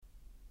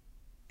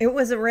It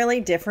was a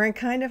really different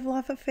kind of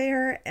love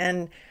affair,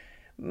 and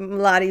a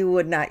lot of you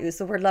would not use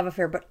the word love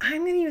affair, but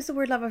I'm going to use the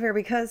word love affair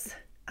because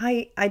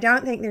I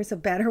don't think there's a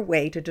better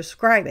way to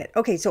describe it.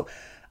 Okay, so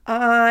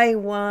I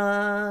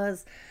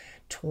was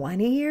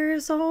 20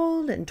 years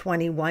old and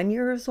 21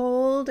 years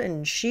old,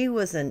 and she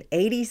was an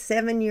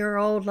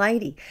 87-year-old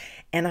lady.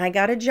 And I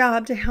got a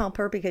job to help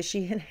her because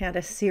she had had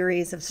a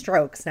series of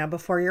strokes. Now,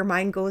 before your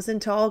mind goes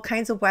into all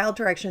kinds of wild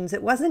directions,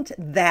 it wasn't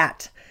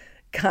that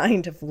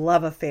kind of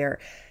love affair.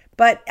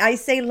 But I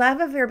say love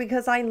affair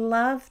because I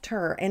loved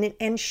her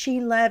and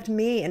she loved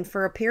me. And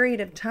for a period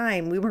of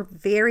time, we were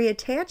very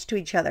attached to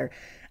each other.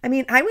 I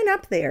mean, I went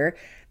up there.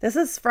 This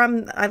is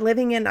from I was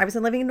living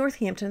in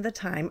Northampton at the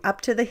time, up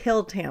to the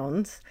hill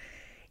towns,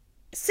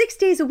 6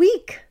 days a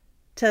week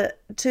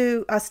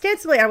to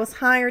ostensibly I was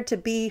hired to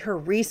be her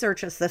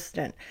research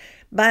assistant,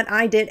 but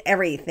I did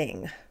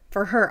everything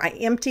for her. I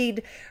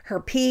emptied her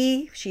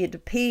pee. She had to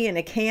pee in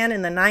a can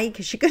in the night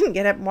because she couldn't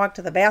get up and walk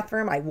to the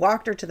bathroom. I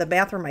walked her to the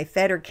bathroom. I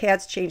fed her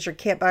cats, changed her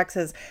cat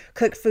boxes,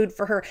 cooked food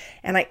for her.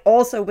 And I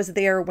also was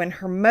there when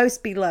her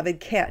most beloved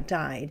cat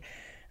died.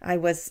 I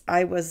was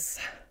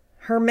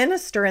her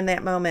minister in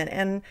that moment.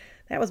 And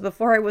that was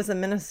before I was a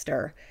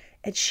minister.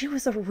 And she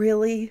was a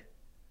really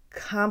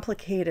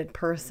complicated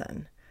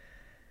person.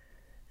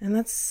 And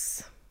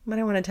that's what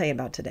I want to tell you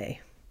about today.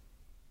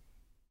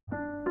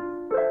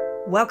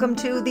 Welcome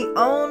to the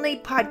only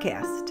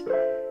podcast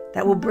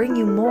that will bring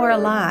you more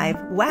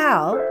alive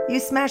while you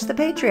smash the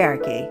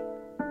patriarchy.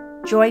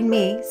 Join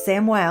me,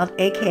 Sam Wilde,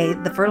 aka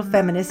The Fertile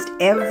Feminist,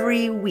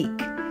 every week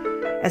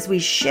as we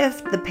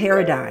shift the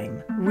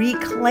paradigm,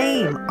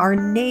 reclaim our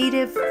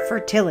native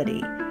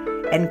fertility,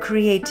 and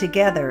create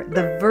together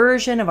the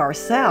version of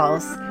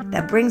ourselves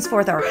that brings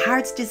forth our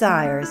heart's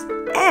desires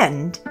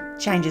and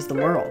changes the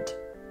world.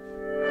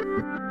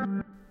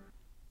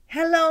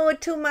 Hello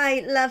to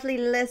my lovely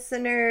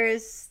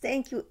listeners.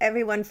 Thank you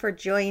everyone for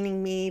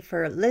joining me,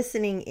 for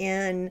listening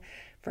in,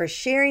 for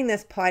sharing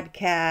this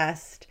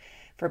podcast,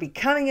 for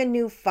becoming a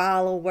new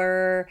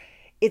follower.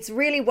 It's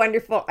really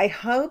wonderful. I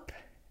hope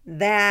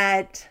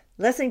that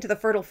listening to The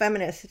Fertile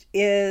Feminist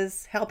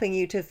is helping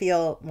you to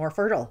feel more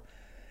fertile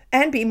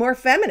and be more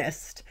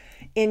feminist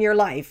in your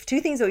life. Two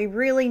things that we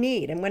really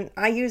need. And when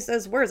I use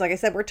those words, like I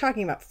said, we're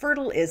talking about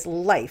fertile is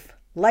life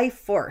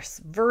force,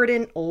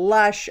 verdant,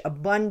 lush,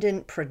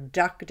 abundant,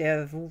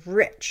 productive,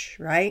 rich,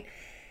 right?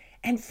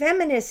 And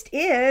feminist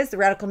is the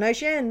radical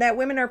notion that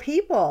women are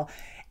people.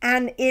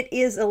 And it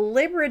is a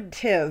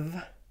liberative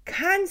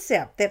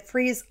concept that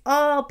frees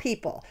all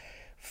people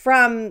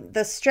from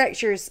the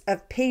structures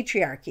of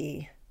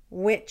patriarchy,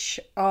 which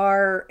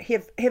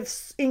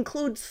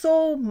include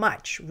so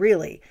much,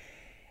 really,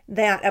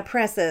 that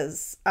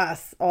oppresses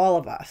us, all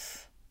of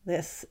us.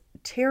 This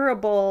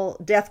terrible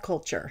death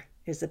culture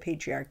is the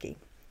patriarchy,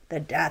 the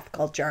death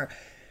culture.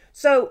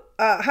 So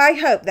I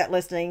hope that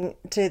listening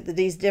to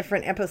these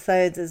different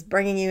episodes is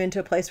bringing you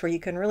into a place where you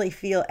can really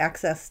feel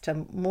access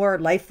to more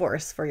life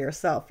force for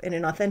yourself in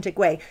an authentic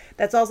way.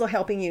 That's also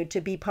helping you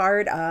to be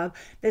part of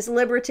this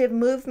liberative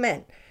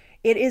movement.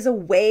 It is a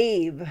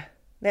wave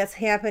that's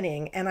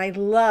happening, and I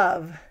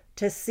love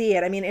to see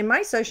it. I mean, in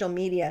my social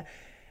media,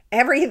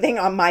 everything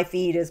on my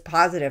feed is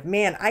positive.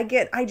 Man,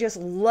 I just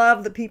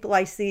love the people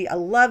I see. I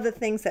love the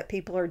things that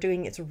people are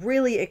doing. It's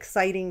really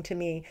exciting to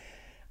me.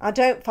 I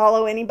don't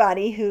follow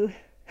anybody who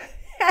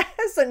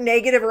has a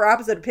negative or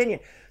opposite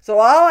opinion. So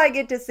all I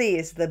get to see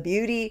is the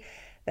beauty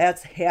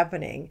that's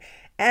happening.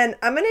 And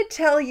I'm going to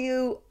tell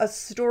you a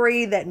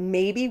story that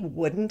maybe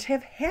wouldn't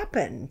have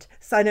happened.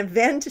 So an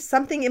event,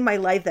 something in my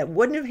life that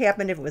wouldn't have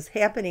happened if it was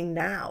happening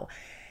now.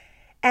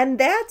 And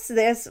that's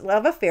this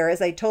love affair,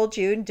 as I told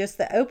you in just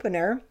the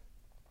opener,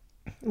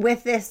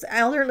 with this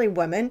elderly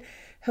woman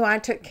who I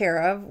took care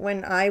of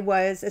when I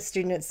was a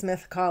student at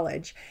Smith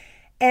College.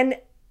 And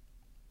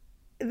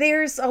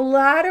there's a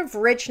lot of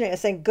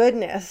richness and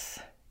goodness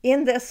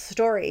in this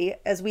story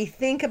as we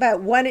think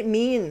about what it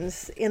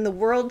means in the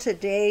world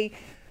today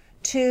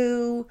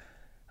to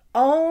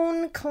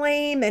own,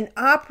 claim, and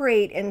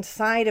operate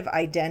inside of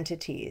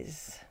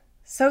identities.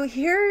 So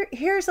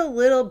here's a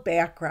little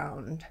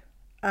background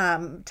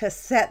to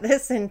set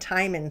this in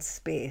time and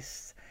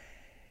space.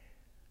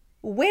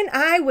 When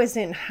I was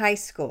in high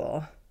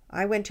school,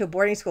 I went to a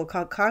boarding school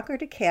called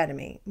Concord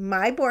Academy.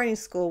 My boarding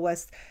school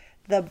was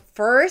the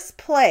first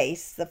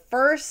place, the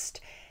first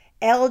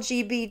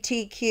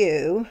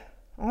LGBTQ,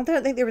 I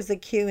don't think there was a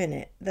Q in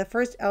it, the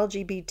first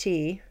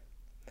LGBT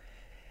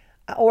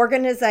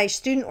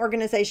student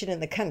organization in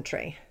the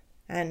country.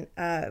 And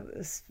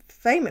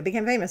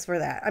became famous for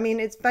that. I mean,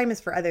 it's famous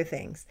for other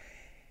things.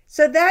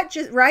 So that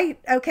just, right?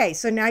 Okay,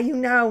 so now you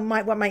know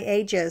what my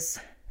age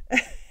is.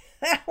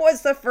 That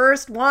was the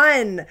first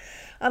one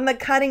on the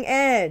cutting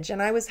edge.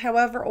 And I was,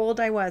 however old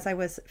I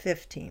was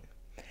 15.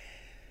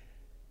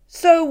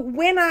 So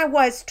when I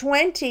was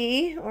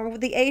 20, or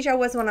the age I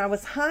was when I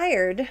was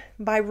hired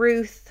by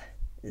Ruth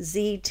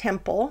Z.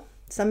 Temple,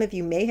 some of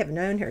you may have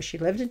known her. She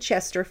lived in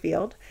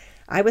Chesterfield.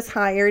 I was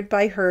hired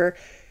by her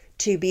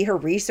to be her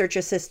research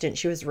assistant.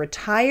 She was a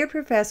retired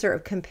professor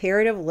of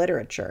comparative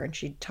literature, and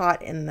she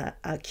taught in the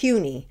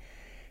CUNY,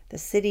 the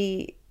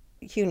City,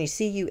 CUNY,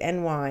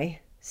 C-U-N-Y,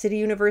 City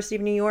University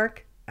of New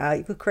York.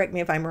 You could correct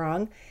me if I'm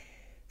wrong.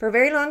 For a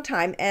very long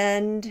time.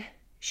 And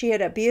she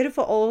had a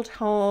beautiful old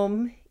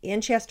home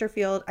in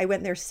Chesterfield. I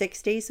went there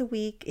 6 days a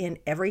week in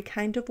every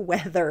kind of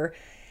weather.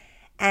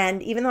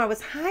 And even though I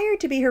was hired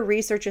to be her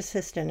research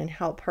assistant and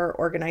help her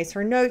organize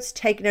her notes,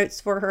 take notes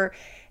for her,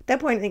 at that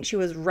point, I think she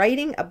was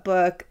writing a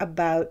book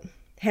about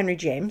Henry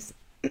James,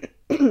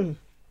 who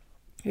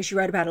she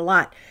wrote about a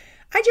lot.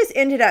 I just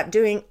ended up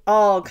doing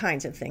all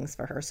kinds of things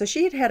for her. So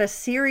she had had a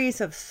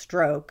series of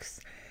strokes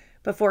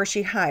before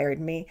she hired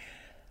me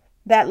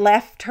that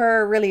left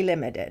her really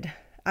limited.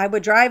 I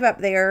would drive up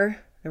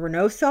there. There were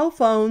no cell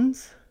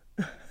phones.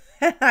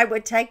 I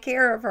would take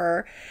care of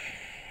her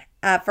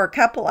for a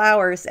couple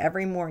hours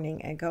every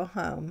morning and go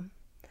home.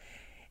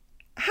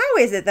 How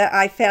is it that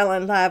I fell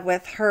in love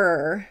with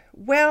her?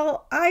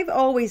 Well, I've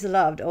always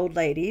loved old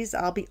ladies,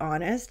 I'll be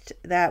honest.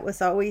 That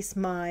was always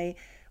my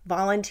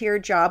volunteer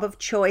job of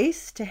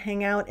choice, to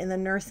hang out in the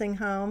nursing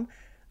home.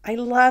 I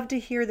love to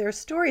hear their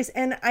stories,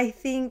 and I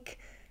think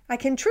I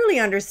can truly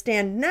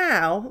understand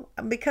now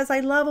because I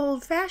love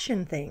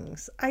old-fashioned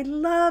things. I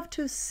love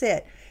to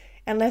sit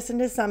and listen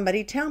to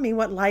somebody tell me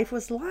what life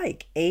was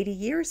like 80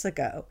 years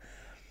ago.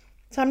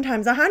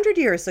 Sometimes 100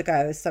 years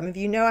ago. Some of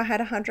you know I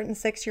had a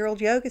 106-year-old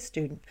yoga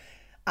student.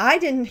 I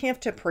didn't have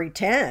to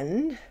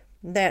pretend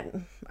that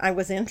I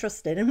was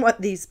interested in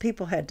what these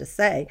people had to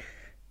say.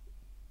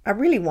 I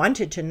really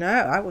wanted to know.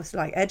 I was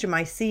like edge of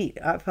my seat.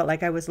 I felt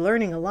like I was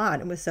learning a lot.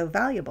 It was so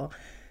valuable.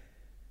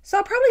 So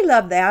I probably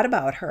love that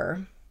about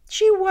her.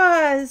 She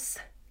was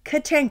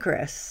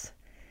cantankerous,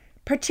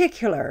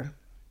 particular,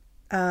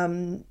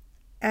 and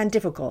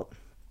difficult.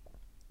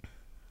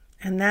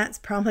 And that's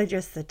probably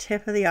just the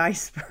tip of the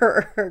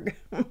iceberg.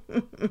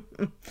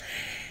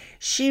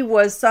 She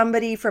was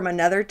somebody from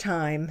another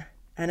time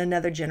and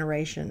another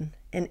generation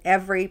in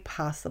every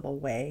possible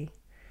way.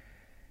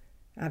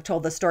 I've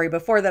told the story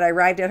before that I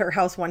arrived at her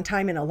house one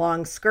time in a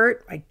long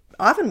skirt. I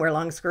often wear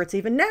long skirts.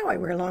 Even now I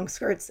wear long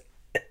skirts.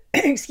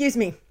 Excuse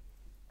me.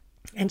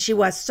 And she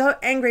was so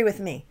angry with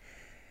me.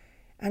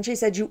 And she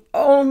said, "You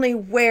only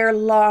wear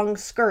long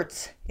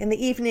skirts in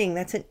the evening.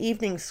 That's an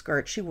evening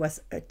skirt." She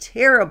was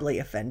terribly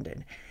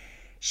offended.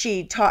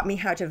 She taught me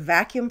how to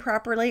vacuum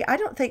properly. I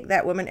don't think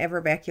that woman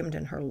ever vacuumed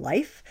in her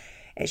life.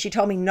 And she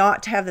told me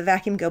not to have the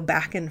vacuum go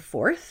back and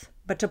forth,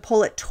 but to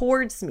pull it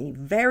towards me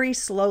very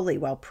slowly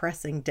while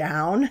pressing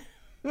down.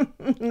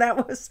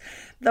 That was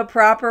the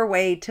proper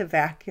way to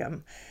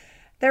vacuum.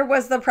 There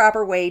was the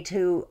proper way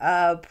to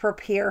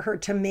prepare her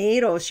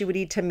tomatoes. She would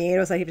eat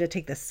tomatoes. I had to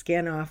take the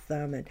skin off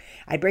them. And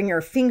I'd bring her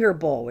a finger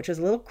bowl, which is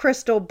a little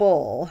crystal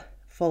bowl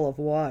full of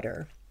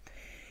water.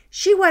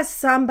 She was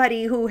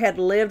somebody who had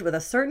lived with a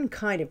certain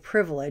kind of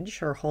privilege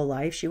her whole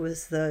life. She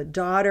was the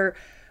daughter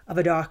of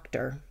a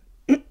doctor.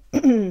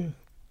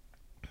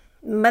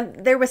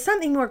 But there was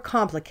something more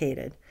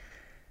complicated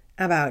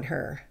about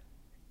her.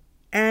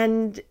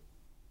 And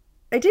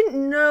I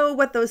didn't know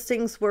what those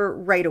things were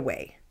right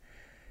away.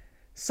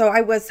 So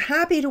I was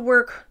happy to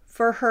work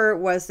for her. It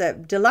was a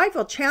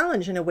delightful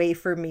challenge in a way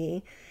for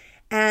me.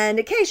 And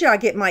occasionally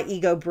I'd get my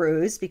ego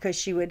bruised because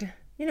she would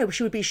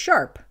be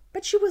sharp.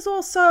 But she was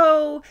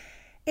also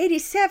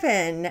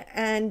 87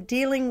 and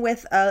dealing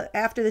with,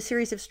 after the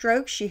series of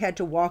strokes, she had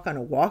to walk on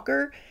a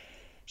walker.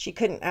 She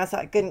couldn't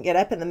get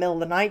up in the middle of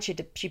the night. She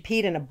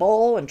peed in a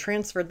bowl and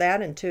transferred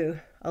that into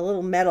a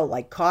little metal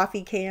like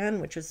coffee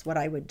can, which is what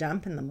I would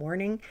dump in the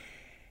morning.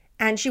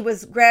 And she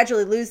was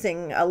gradually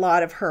losing a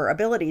lot of her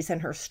abilities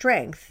and her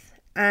strength.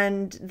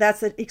 And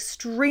that's an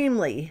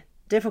extremely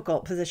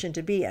difficult position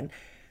to be in.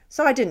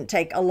 So I didn't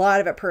take a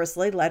lot of it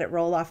personally, let it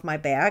roll off my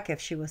back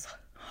if she was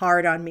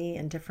hard on me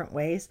in different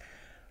ways.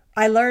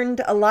 I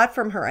learned a lot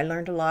from her. I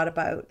learned a lot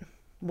about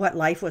what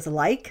life was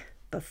like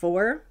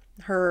before.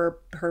 Her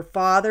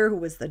father, who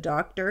was the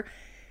doctor,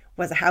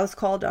 was a house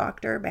call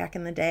doctor back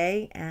in the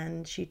day.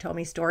 And she told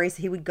me stories.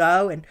 He would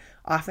go and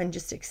often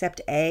just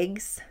accept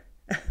eggs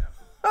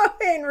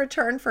in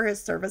return for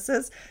his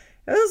services.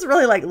 It was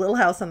really like Little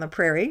House on the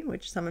Prairie,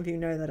 which some of you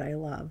know that I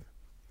love.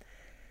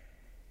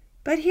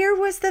 But here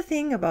was the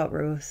thing about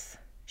Ruth.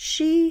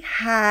 She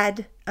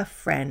had a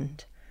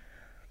friend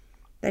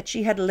that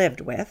she had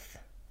lived with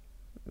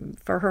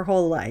for her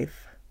whole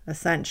life,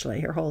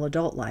 essentially her whole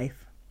adult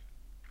life.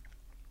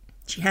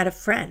 She had a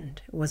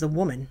friend who was a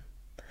woman.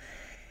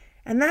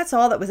 And that's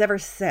all that was ever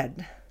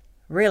said,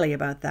 really,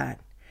 about that.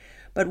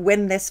 But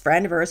when this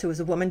friend of hers, who was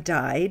a woman,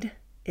 died,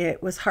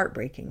 it was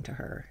heartbreaking to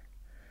her.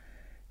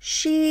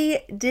 She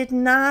did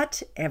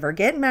not ever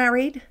get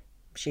married.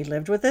 She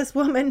lived with this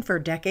woman for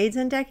decades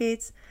and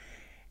decades.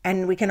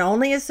 And we can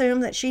only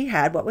assume that she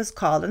had what was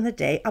called in the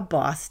day a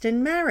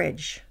Boston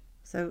marriage.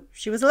 So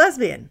she was a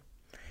lesbian.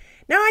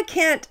 Now, I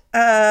can't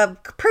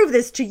prove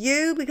this to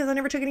you because I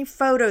never took any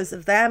photos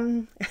of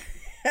them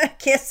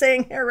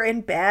kissing or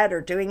in bed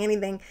or doing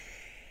anything.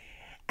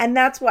 And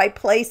that's why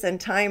place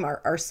and time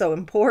are so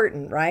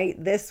important, right?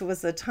 This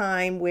was a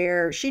time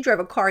where she drove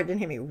a car that didn't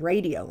have any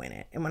radio in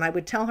it. And when I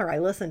would tell her I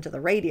listened to the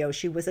radio,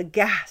 she was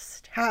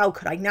aghast. How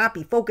could I not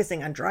be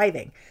focusing on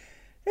driving?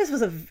 This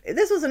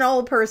was an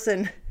old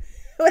person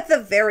with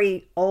a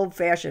very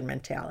old-fashioned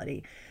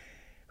mentality,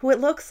 who it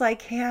looks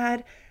like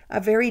had a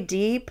very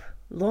deep,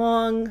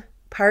 long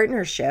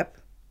partnership,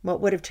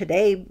 what would have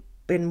today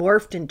been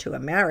morphed into a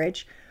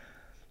marriage,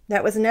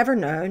 that was never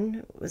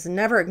known, was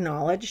never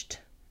acknowledged,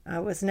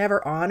 was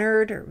never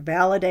honored or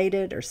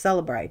validated or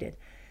celebrated.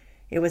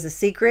 It was a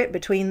secret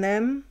between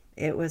them.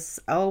 It was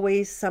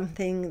always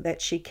something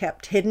that she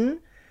kept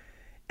hidden.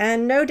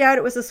 And no doubt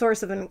it was a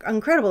source of an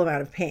incredible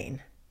amount of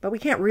pain. But we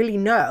can't really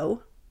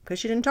know because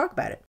she didn't talk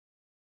about it.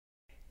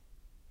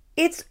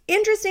 It's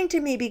interesting to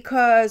me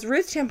because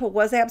Ruth Temple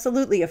was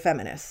absolutely a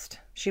feminist.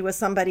 She was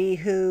somebody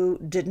who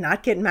did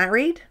not get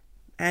married,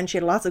 and she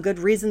had lots of good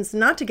reasons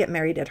not to get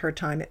married at her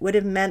time. It would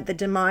have meant the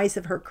demise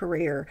of her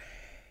career.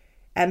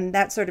 And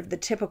that's sort of the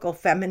typical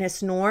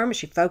feminist norm.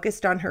 She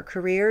focused on her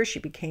career. She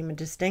became a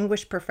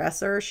distinguished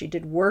professor. She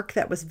did work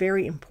that was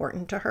very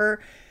important to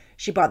her.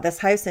 She bought this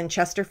house in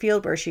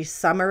Chesterfield where she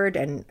summered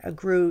and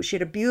grew. She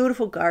had a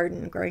beautiful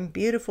garden growing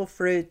beautiful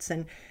fruits,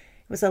 and it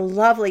was a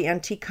lovely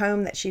antique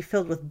home that she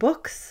filled with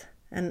books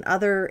and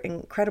other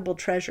incredible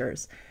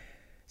treasures.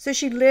 So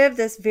she lived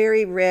this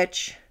very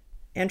rich,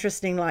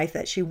 interesting life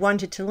that she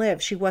wanted to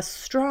live. She was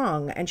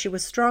strong, and she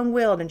was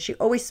strong-willed, and she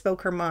always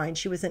spoke her mind.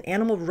 She was an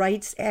animal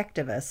rights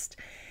activist.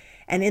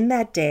 And in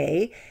that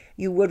day,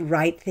 you would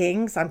write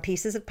things on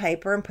pieces of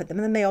paper and put them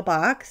in the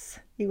mailbox.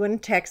 You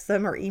wouldn't text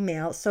them or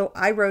email. So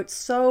I wrote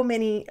so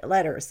many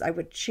letters.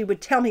 She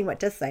would tell me what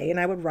to say, and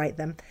I would write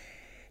them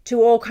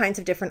to all kinds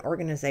of different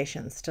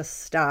organizations to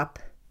stop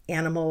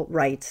animal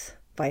rights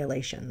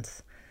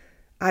violations.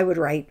 I would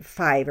write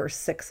 5 or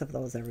 6 of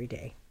those every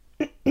day.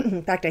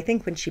 In fact, I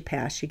think when she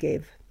passed, she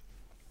gave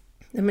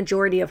the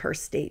majority of her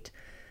estate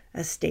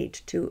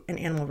to an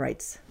animal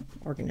rights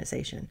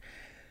organization.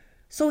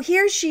 So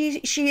here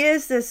she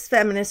is, this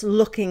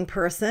feminist-looking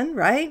person,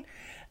 right?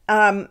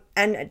 And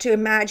to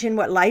imagine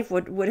what life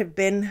would have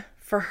been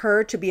for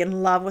her to be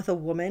in love with a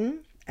woman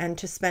and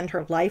to spend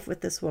her life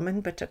with this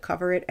woman, but to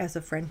cover it as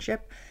a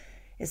friendship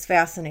is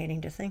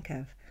fascinating to think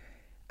of.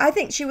 I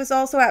think she was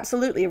also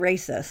absolutely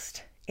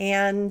racist.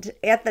 And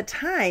at the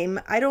time,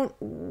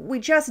 we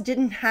just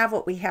didn't have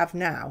what we have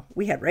now.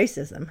 We had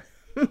racism.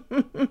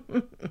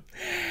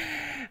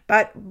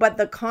 But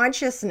the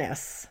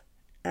consciousness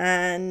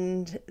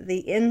and the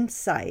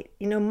insight,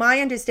 my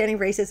understanding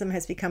of racism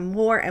has become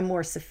more and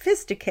more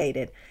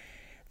sophisticated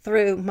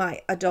through my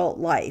adult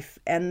life.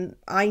 And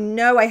I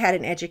know I had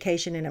an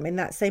education in them. In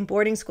that same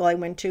boarding school I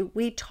went to,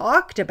 we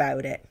talked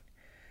about it.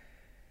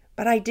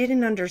 But I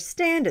didn't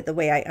understand it the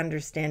way I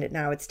understand it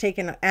now. It's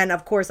taken, and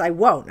of course I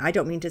won't. I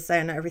don't mean to say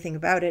I know everything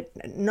about it,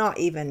 not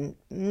even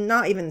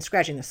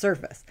scratching the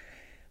surface.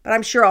 But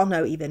I'm sure I'll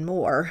know even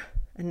more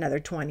another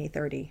 20,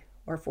 30,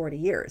 or 40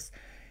 years.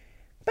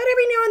 But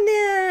every now and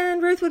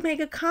then, Ruth would make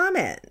a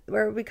comment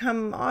where it would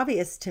become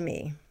obvious to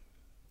me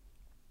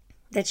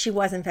that she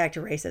was in fact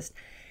a racist.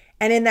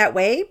 And in that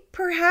way,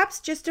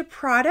 perhaps just a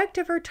product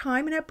of her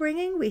time and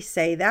upbringing. We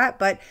say that,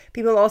 but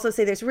people also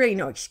say there's really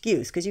no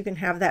excuse because you can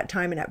have that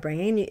time and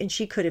upbringing, and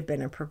she could have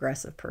been a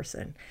progressive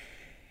person.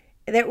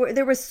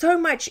 There was so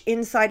much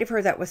inside of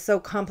her that was so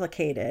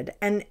complicated,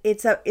 and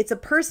it's a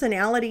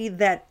personality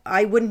that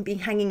I wouldn't be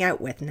hanging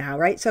out with now,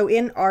 right? So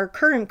in our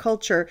current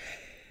culture,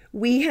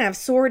 we have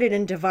sorted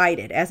and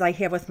divided, as I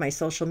have with my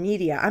social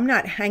media. I'm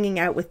not hanging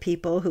out with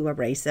people who are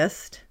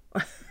racist.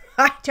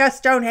 I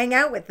just don't hang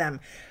out with them.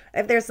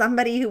 If there's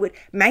somebody who would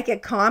make a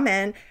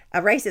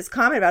racist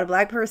comment about a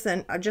black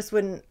person, I just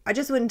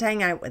wouldn't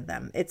hang out with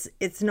them. It's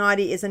a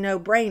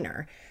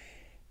no-brainer.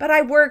 But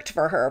I worked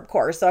for her, of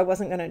course, so I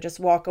wasn't going to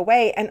just walk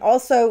away. And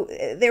also,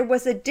 there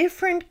was a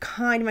different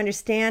kind of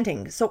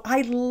understanding. So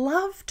I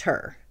loved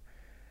her.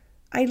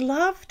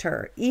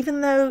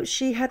 Even though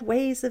she had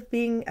ways of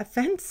being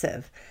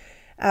offensive,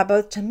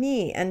 both to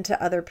me and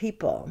to other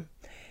people.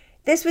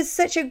 This was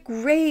such a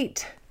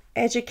great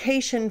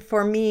education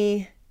for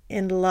me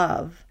in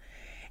love,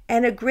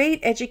 and a great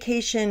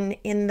education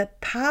in the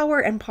power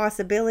and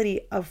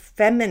possibility of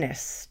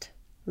feminist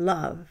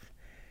love.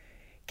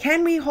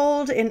 Can we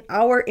hold in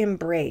our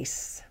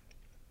embrace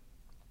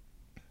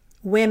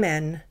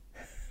women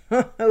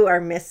who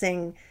are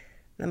missing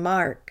the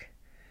mark,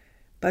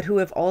 but who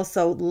have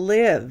also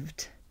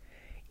lived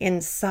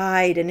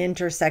inside an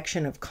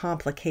intersection of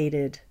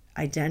complicated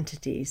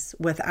identities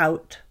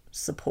without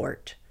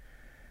support?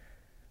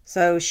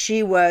 So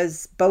she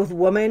was both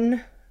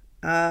woman,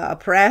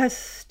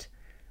 oppressed,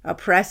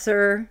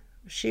 oppressor.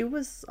 She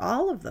was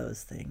all of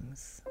those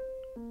things.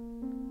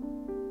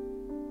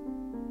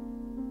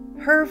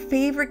 Her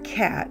favorite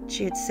cat,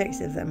 she had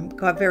 6 of them,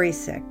 got very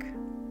sick.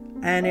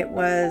 And it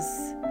was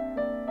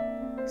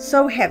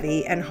so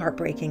heavy and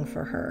heartbreaking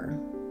for her.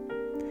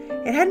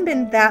 It hadn't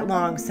been that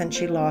long since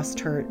she lost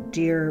her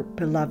dear,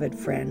 beloved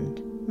friend,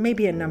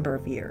 maybe a number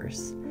of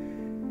years.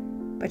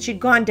 But she'd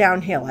gone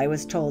downhill, I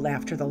was told,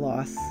 after the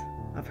loss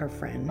of her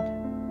friend.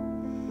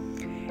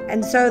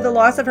 And so the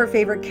loss of her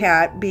favorite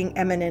cat being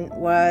imminent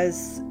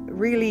was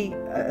really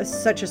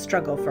such a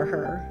struggle for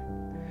her.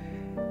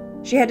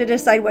 She had to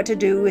decide what to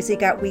do as he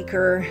got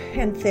weaker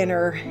and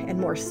thinner and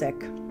more sick.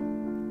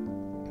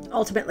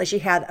 Ultimately, she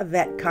had a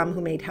vet come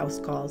who made house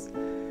calls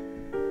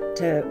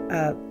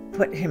to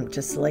put him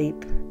to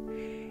sleep.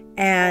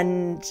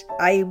 And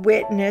I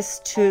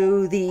witnessed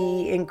to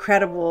the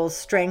incredible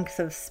strength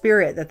of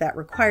spirit that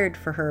required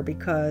for her,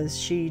 because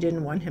she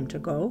didn't want him to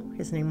go.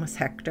 His name was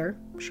Hector.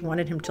 She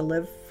wanted him to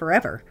live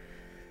forever.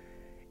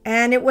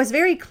 And it was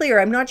very clear.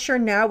 I'm not sure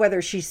now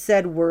whether she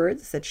said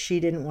words that she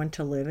didn't want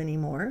to live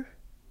anymore,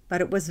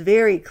 but it was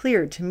very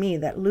clear to me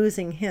that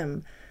losing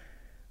him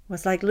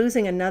was like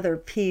losing another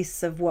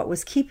piece of what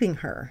was keeping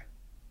her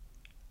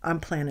on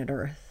planet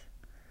Earth.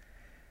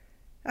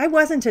 I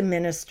wasn't a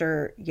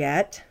minister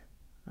yet.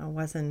 I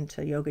wasn't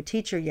a yoga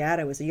teacher yet.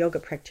 I was a yoga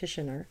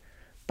practitioner.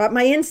 But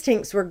my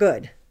instincts were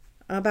good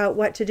about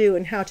what to do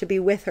and how to be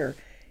with her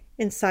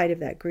inside of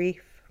that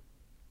grief.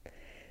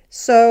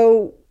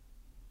 So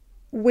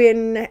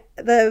when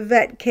the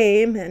vet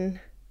came and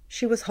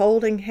she was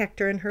holding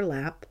Hector in her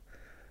lap,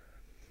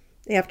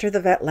 after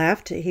the vet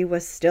left, he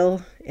was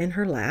still in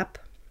her lap,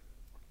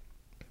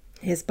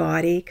 his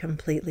body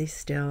completely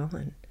still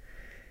and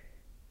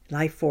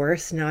life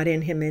force not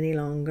in him any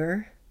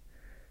longer.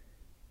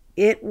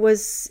 It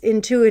was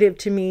intuitive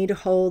to me to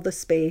hold the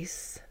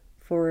space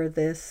for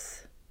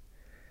this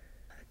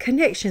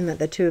connection that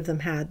the two of them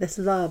had, this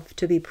love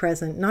to be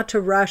present, not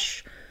to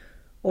rush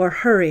or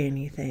hurry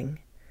anything.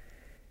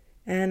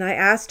 And I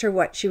asked her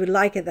what she would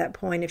like at that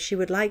point, if she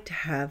would like to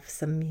have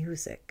some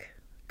music.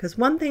 Because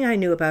one thing I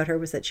knew about her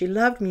was that she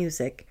loved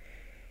music,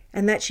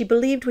 and that she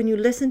believed when you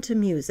listened to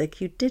music,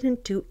 you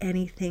didn't do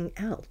anything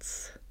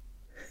else.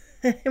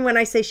 And when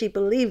I say she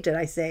believed it,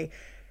 I say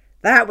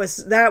that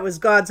was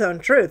God's own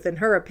truth. In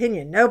her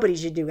opinion, nobody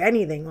should do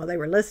anything while they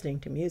were listening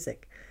to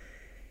music.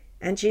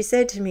 And she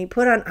said to me,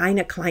 put on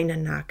Eine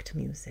kleine Nacht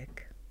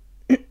music.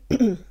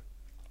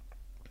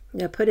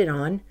 Yeah, put it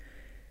on.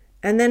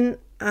 And then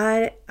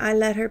I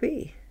let her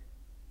be.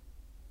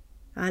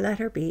 I let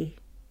her be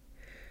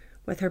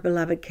with her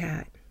beloved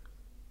cat.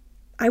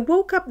 I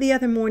woke up the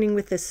other morning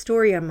with this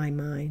story on my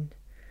mind,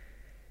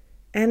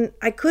 and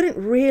I couldn't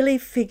really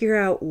figure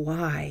out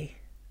why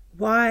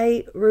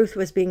Ruth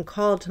was being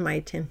called to my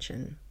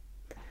attention.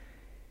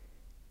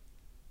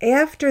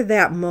 After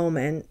that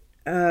moment,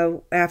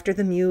 after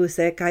the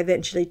music, I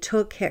eventually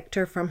took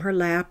Hector from her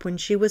lap when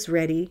she was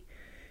ready.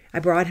 I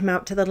brought him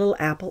out to the little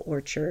apple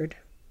orchard,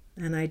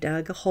 and I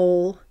dug a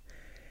hole,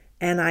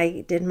 and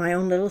I did my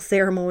own little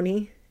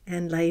ceremony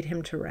and laid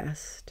him to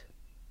rest.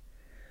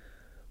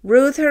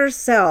 Ruth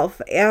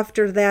herself,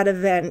 after that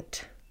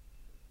event,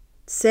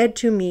 said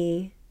to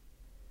me,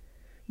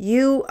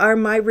 "You are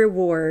my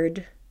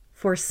reward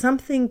for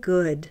something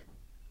good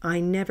I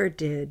never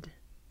did."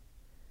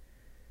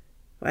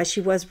 Well,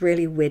 she was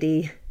really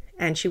witty,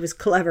 and she was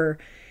clever,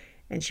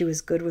 and she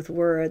was good with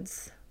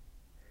words.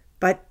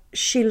 But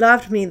she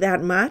loved me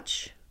that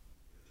much.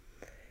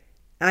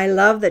 I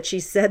love that she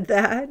said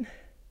that.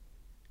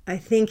 I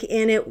think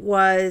in it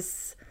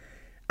was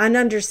an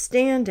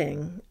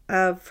understanding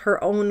of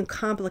her own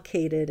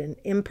complicated and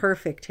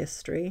imperfect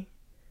history.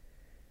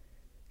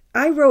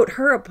 I wrote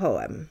her a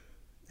poem,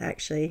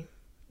 actually,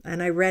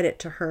 and I read it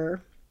to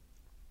her.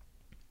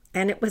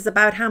 And it was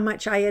about how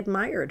much I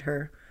admired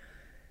her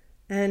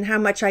and how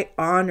much I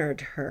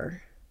honored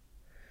her.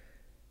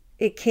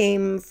 It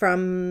came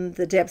from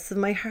the depths of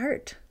my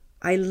heart.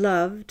 I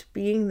loved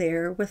being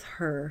there with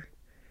her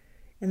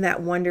in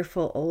that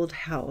wonderful old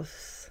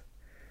house,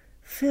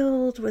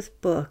 filled with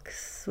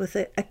books, with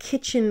a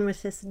kitchen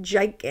with this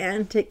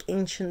gigantic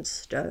ancient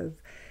stove,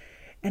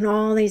 and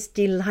all these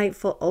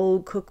delightful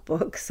old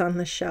cookbooks on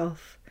the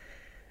shelf.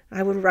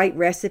 I would write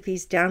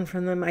recipes down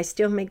from them. I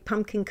still make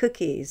pumpkin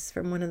cookies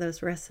from one of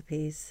those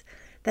recipes.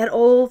 That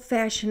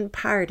old-fashioned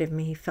part of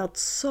me felt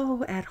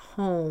so at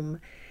home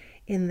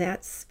in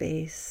that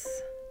space.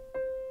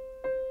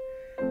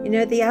 You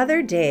know, the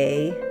other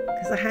day,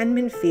 because I hadn't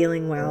been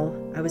feeling well,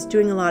 I was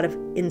doing a lot of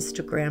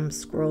Instagram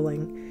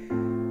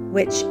scrolling,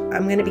 which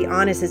I'm going to be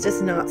honest is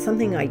just not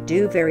something I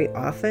do very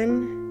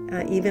often.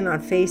 Even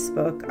on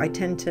Facebook, I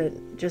tend to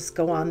just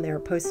go on there,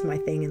 post my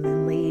thing, and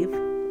then leave.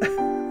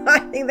 I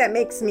think that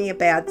makes me a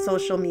bad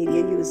social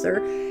media user,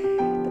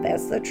 but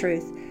that's the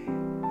truth.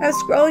 I was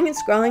scrolling and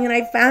scrolling, and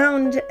I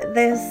found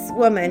this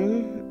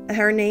woman.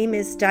 Her name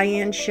is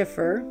Diane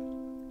Schiffer.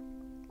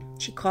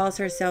 She calls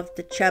herself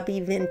the chubby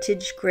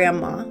vintage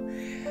grandma,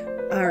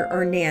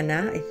 or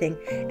Nana, I think,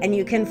 and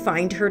you can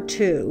find her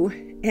too.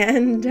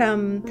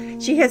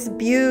 And she has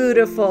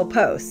beautiful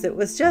posts. It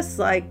was just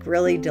like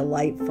really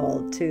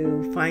delightful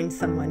to find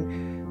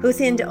someone who's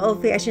into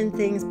old-fashioned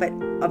things, but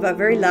of a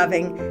very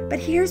loving. But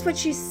here's what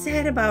she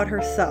said about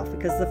herself,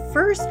 because the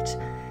first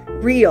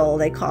reel,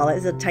 they call it,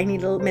 is a tiny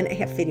little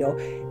minute-and-a-half video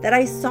that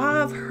I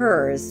saw of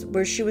hers,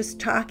 where she was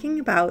talking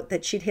about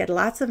that she'd had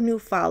lots of new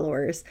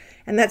followers,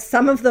 and that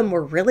some of them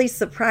were really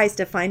surprised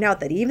to find out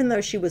that even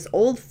though she was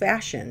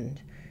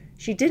old-fashioned,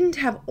 she didn't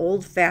have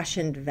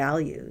old-fashioned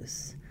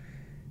values.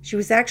 She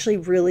was actually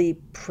really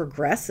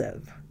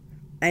progressive,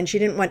 and she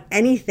didn't want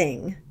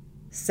anything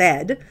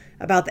said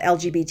about the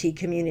LGBT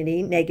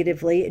community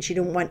negatively, and she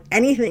didn't want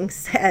anything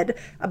said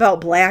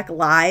about Black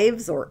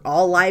lives or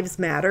all lives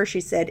matter.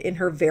 She said in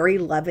her very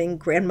loving,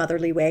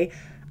 grandmotherly way,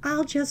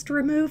 I'll just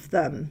remove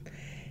them.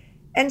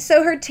 And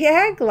so her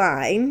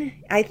tagline,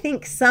 I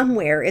think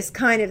somewhere, is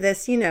kind of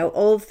this,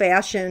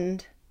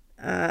 old-fashioned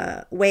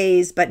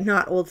ways, but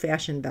not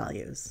old-fashioned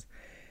values.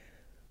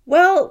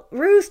 Well,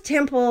 Ruth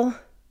Temple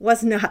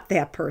was not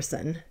that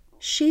person.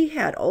 She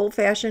had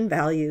old-fashioned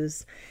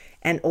values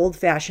and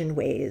old-fashioned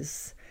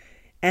ways,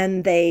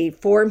 and they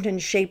formed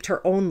and shaped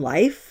her own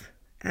life,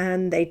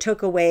 and they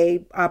took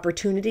away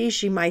opportunities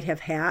she might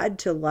have had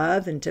to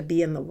love and to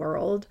be in the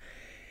world,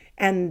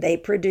 and they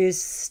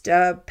produced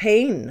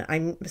pain,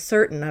 I'm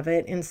certain of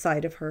it,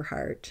 inside of her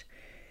heart.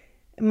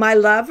 My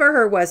love for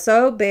her was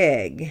so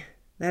big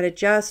that it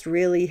just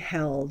really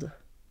held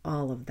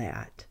all of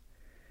that.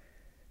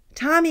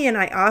 Tommy and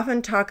I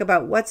often talk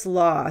about what's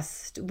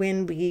lost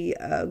when we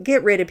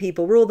get rid of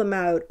people, rule them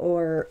out,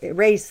 or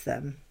erase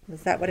them.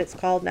 Is that what it's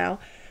called now?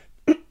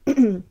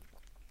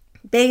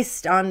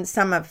 Based on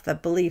some of the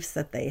beliefs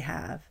that they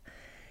have.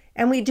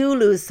 And we do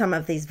lose some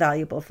of these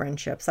valuable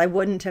friendships. I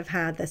wouldn't have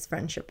had this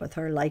friendship with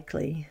her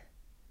likely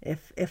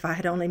if I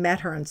had only met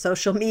her on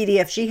social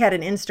media. If she had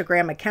an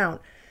Instagram account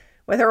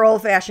with her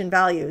old-fashioned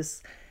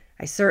values,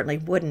 I certainly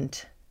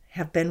wouldn't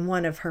have been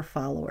one of her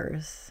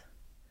followers.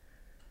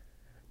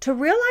 To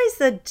realize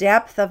the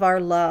depth of our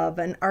love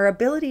and our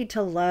ability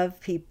to love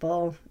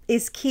people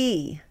is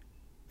key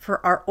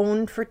for our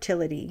own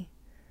fertility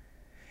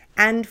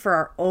and for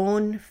our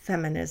own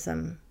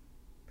feminism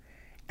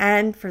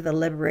and for the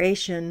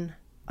liberation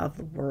of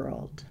the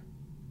world.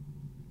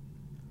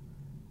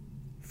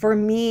 For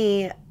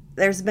me,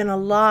 there's been a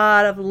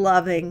lot of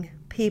loving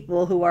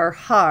people who are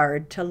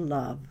hard to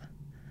love.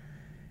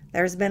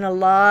 There's been a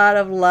lot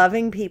of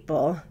loving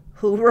people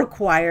who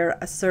require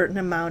a certain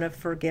amount of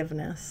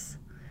forgiveness.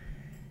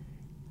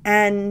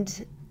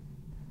 And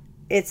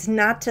it's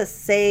not to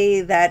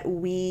say that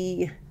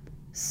we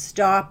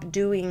stop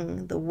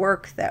doing the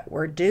work that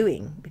we're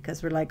doing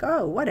because we're like,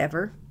 oh,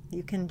 whatever,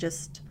 you can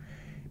just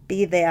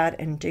be that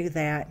and do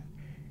that.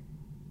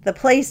 The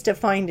place to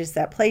find is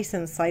that place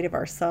inside of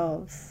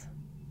ourselves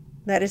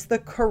that is the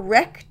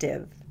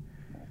corrective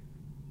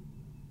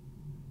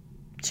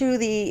to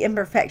the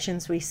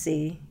imperfections we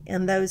see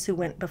in those who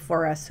went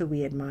before us who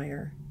we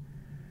admire.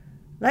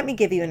 Let me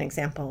give you an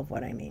example of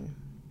what I mean.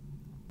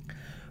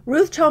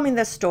 Ruth told me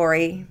this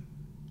story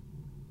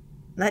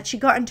that she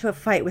got into a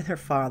fight with her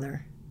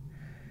father.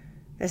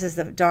 This is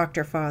the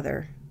doctor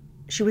father.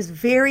 She was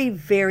very,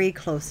 very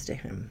close to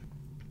him.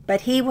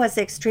 But he was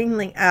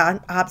extremely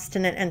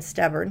obstinate and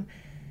stubborn,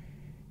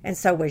 and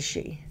so was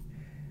she.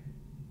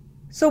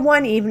 So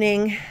one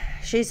evening,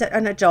 she's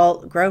an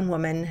adult, grown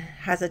woman,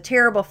 has a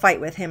terrible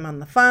fight with him on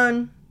the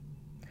phone.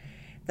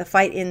 The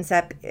fight ends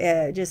up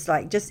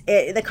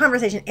the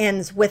conversation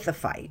ends with the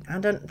fight.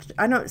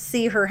 I don't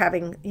see her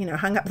having,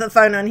 hung up the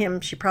phone on him.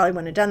 She probably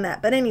wouldn't have done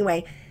that. But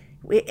anyway,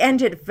 it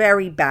ended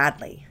very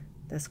badly,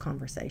 this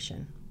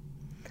conversation.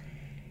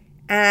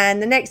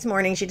 And the next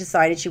morning she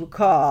decided she would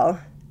call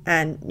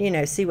and,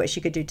 see what she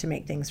could do to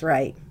make things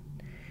right.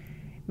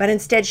 But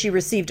instead she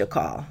received a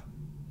call.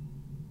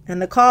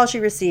 And the call she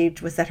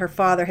received was that her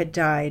father had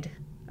died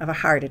of a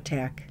heart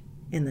attack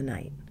in the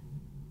night.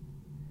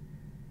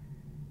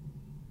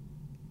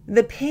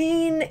 The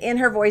pain in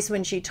her voice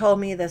when she told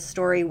me this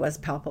story was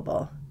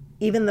palpable,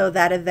 even though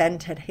that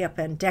event had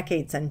happened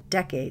decades and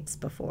decades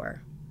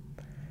before.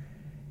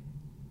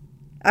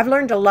 I've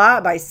learned a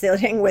lot by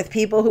sitting with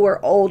people who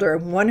are older.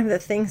 One of the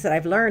things that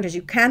I've learned is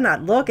you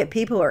cannot look at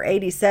people who are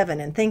 87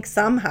 and think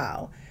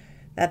somehow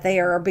that they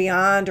are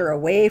beyond or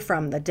away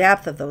from the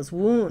depth of those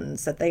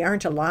wounds, that they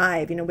aren't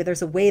alive. Where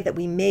there's a way that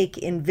we make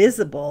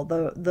invisible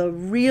the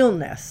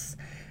realness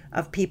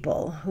of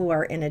people who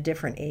are in a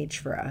different age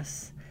for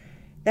us.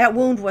 That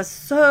wound was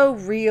so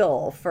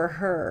real for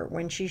her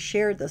when she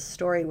shared the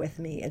story with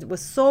me. It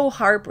was so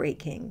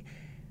heartbreaking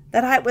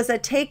that it was a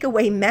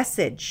takeaway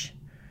message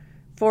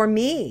for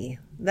me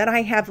that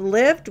I have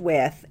lived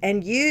with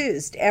and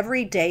used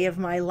every day of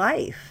my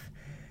life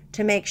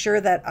to make sure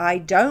that I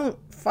don't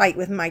fight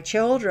with my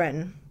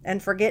children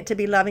and forget to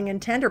be loving and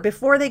tender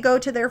before they go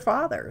to their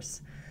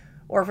fathers,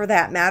 or for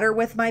that matter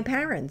with my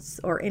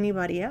parents or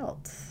anybody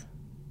else.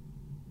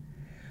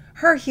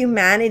 Her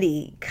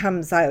humanity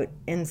comes out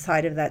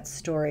inside of that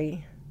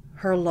story,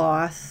 her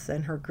loss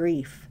and her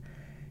grief.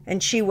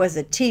 And she was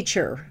a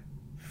teacher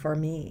for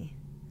me.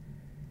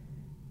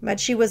 But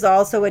she was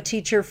also a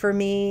teacher for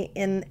me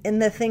in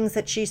the things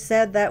that she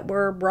said that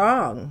were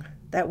wrong,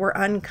 that were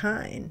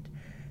unkind,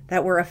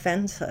 that were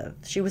offensive.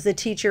 She was a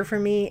teacher for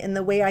me in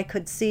the way I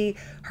could see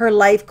her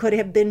life could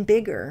have been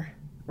bigger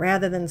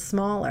rather than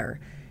smaller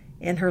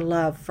in her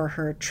love for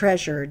her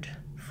treasured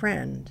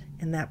friend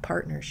in that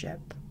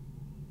partnership.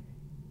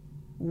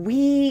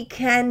 We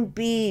can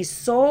be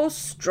so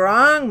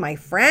strong, my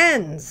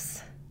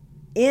friends.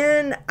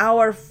 in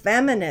our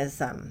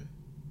feminism,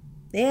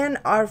 in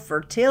our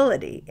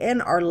fertility,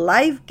 in our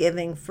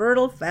life-giving,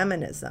 fertile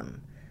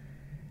feminism,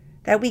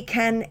 that we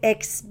can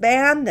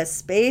expand the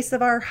space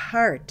of our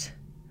heart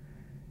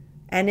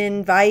and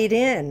invite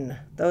in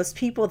those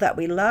people that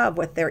we love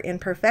with their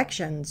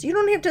imperfections. You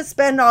don't have to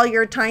spend all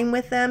your time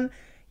with them.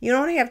 You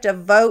don't have to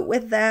vote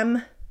with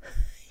them.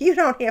 You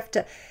don't have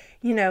to,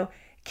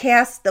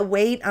 cast the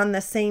weight on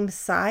the same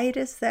side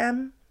as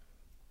them.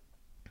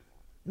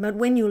 But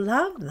when you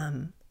love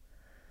them,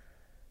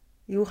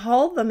 you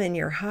hold them in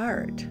your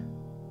heart.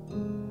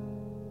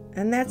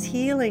 And that's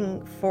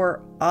healing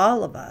for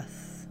all of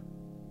us.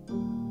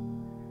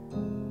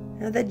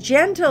 Now, the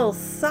gentle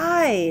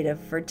side of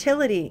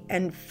fertility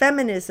and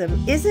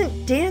feminism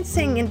isn't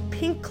dancing in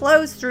pink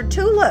clothes through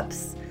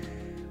tulips,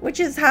 which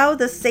is how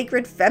the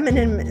sacred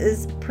feminine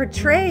is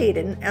portrayed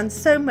in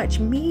so much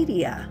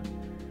media.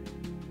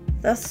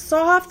 The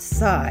soft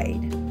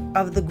side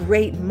of the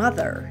Great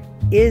Mother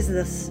is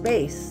the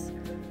space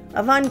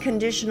of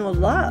unconditional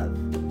love.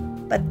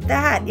 But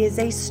that is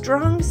a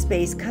strong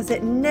space because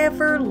it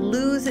never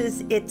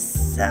loses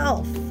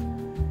itself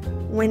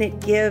when it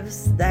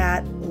gives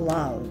that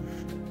love.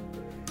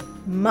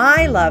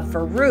 My love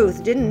for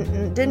Ruth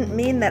didn't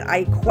mean that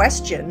I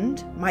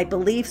questioned my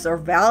beliefs or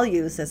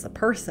values as a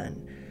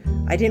person.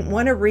 I didn't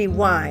want to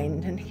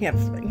rewind and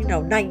have,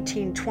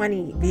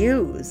 1920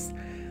 views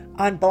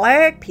on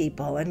Black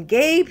people and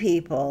gay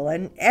people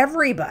and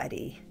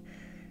everybody.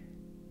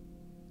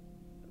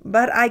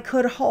 But I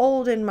could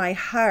hold in my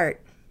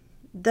heart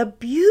the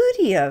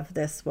beauty of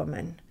this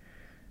woman.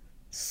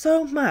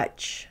 So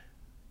much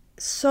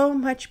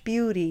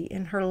beauty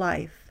in her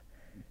life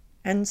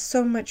and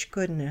so much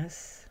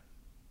goodness.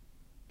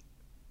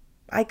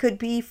 I could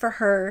be for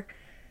her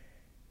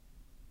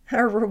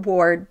a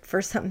reward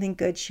for something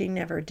good she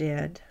never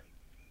did.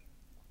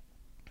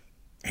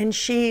 And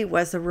she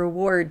was a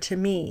reward to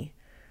me,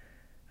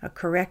 a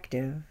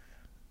corrective.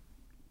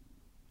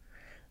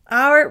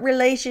 Our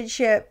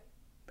relationship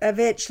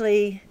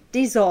eventually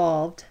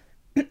dissolved.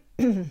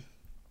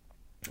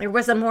 There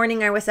was a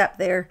morning I was up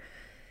there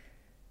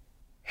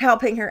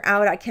helping her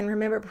out. I can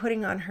remember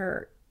putting on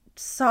her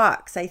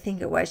socks, I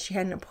think it was. She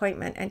had an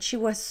appointment, and she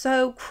was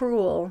so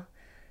cruel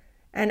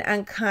and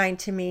unkind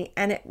to me.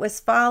 And it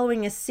was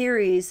following a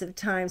series of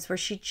times where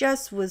she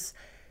was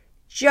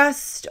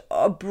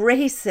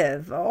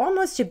abrasive,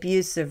 almost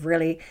abusive,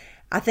 really.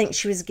 I think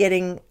she was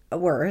getting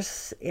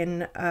worse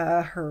in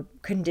her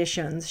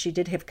conditions. She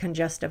did have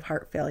congestive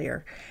heart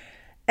failure.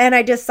 And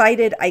I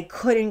decided I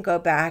couldn't go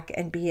back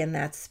and be in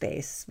that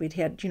space. We'd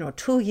had,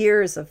 2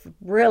 years of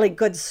really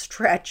good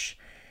stretch,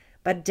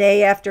 but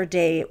day after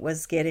day it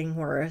was getting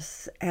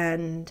worse.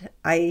 And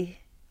I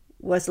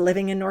was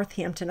living in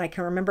Northampton. I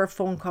can remember a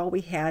phone call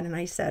we had, and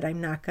I said,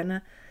 I'm not going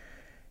to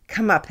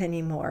come up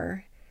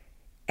anymore.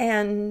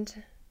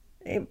 And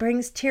it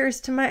brings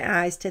tears to my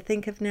eyes to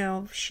think of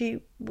now,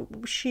 she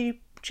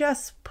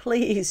just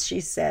please, she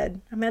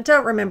said. I mean, I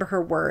don't remember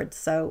her words,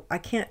 so I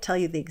can't tell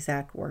you the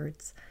exact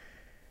words.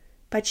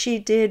 But she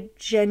did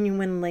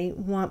genuinely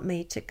want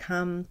me to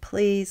come.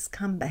 Please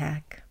come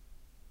back.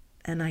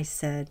 And I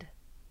said,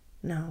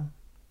 no.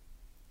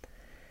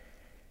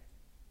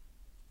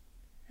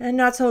 And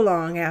not so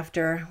long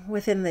after,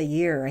 within the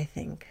year, I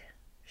think,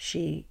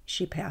 she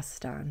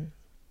passed on.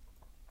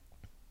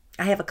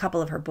 I have a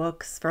couple of her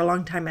books. For a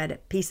long time, I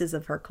had pieces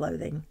of her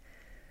clothing.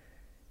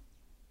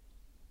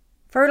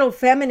 Fertile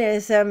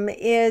feminism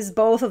is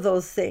both of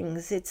those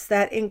things. It's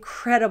that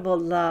incredible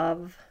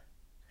love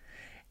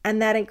and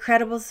that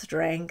incredible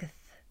strength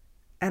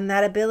and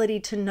that ability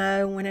to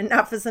know when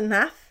enough is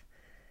enough,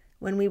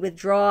 when we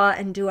withdraw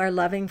and do our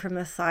loving from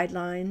the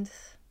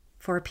sidelines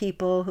for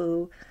people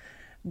who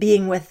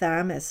being with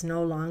them is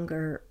no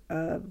longer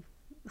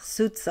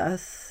suits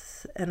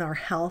us and our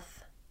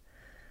health.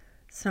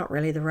 It's not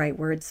really the right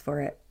words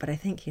for it, but I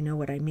think you know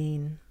what I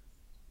mean.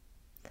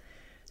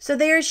 So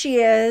there she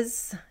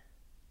is,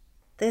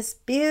 this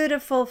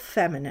beautiful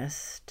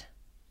feminist,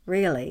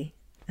 really.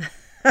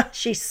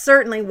 She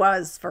certainly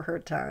was for her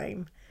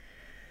time.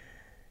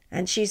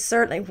 And she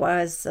certainly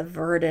was a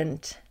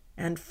verdant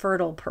and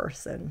fertile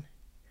person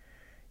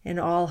in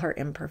all her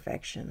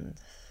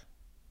imperfections.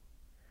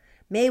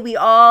 May we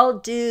all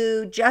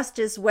do just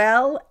as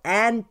well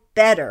and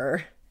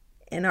better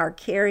in our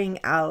carrying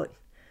out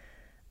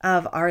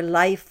of our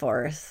life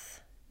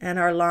force and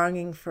our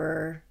longing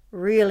for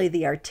really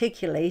the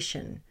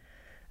articulation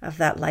of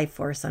that life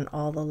force on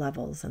all the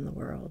levels in the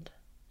world.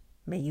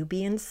 May you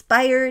be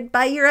inspired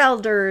by your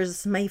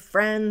elders, my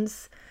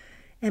friends,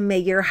 and may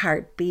your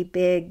heart be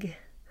big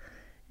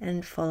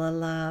and full of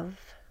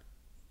love.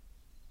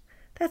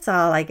 That's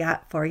all I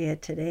got for you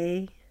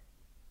today.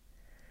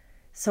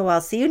 So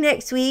I'll see you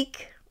next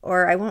week,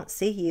 or I won't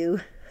see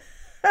you.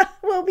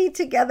 We'll be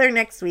together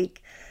next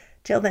week.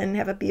 Till then,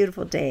 have a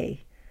beautiful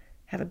day.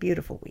 Have a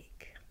beautiful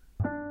week.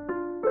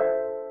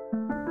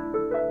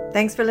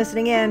 Thanks for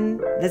listening in.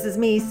 This is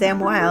me, Sam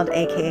Wilde,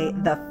 aka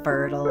The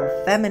Fertile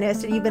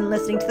Feminist, and you've been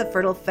listening to the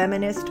Fertile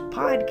Feminist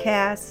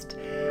podcast.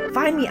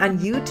 Find me on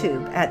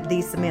YouTube at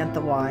The Samantha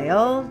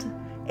Wild,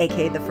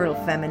 aka The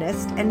Fertile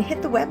Feminist, and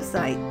hit the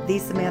website,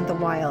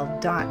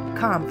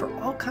 thesamanthawild.com, for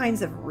all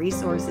kinds of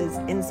resources,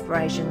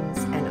 inspirations,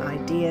 and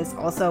ideas.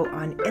 Also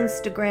on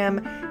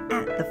Instagram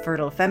at The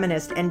Fertile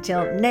Feminist.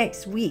 Until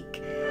next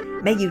week,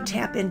 may you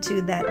tap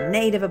into that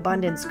native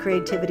abundance,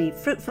 creativity,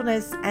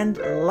 fruitfulness, and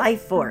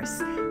life force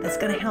that's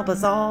going to help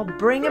us all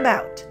bring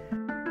about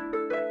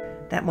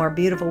that more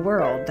beautiful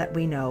world that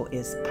we know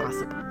is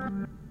possible.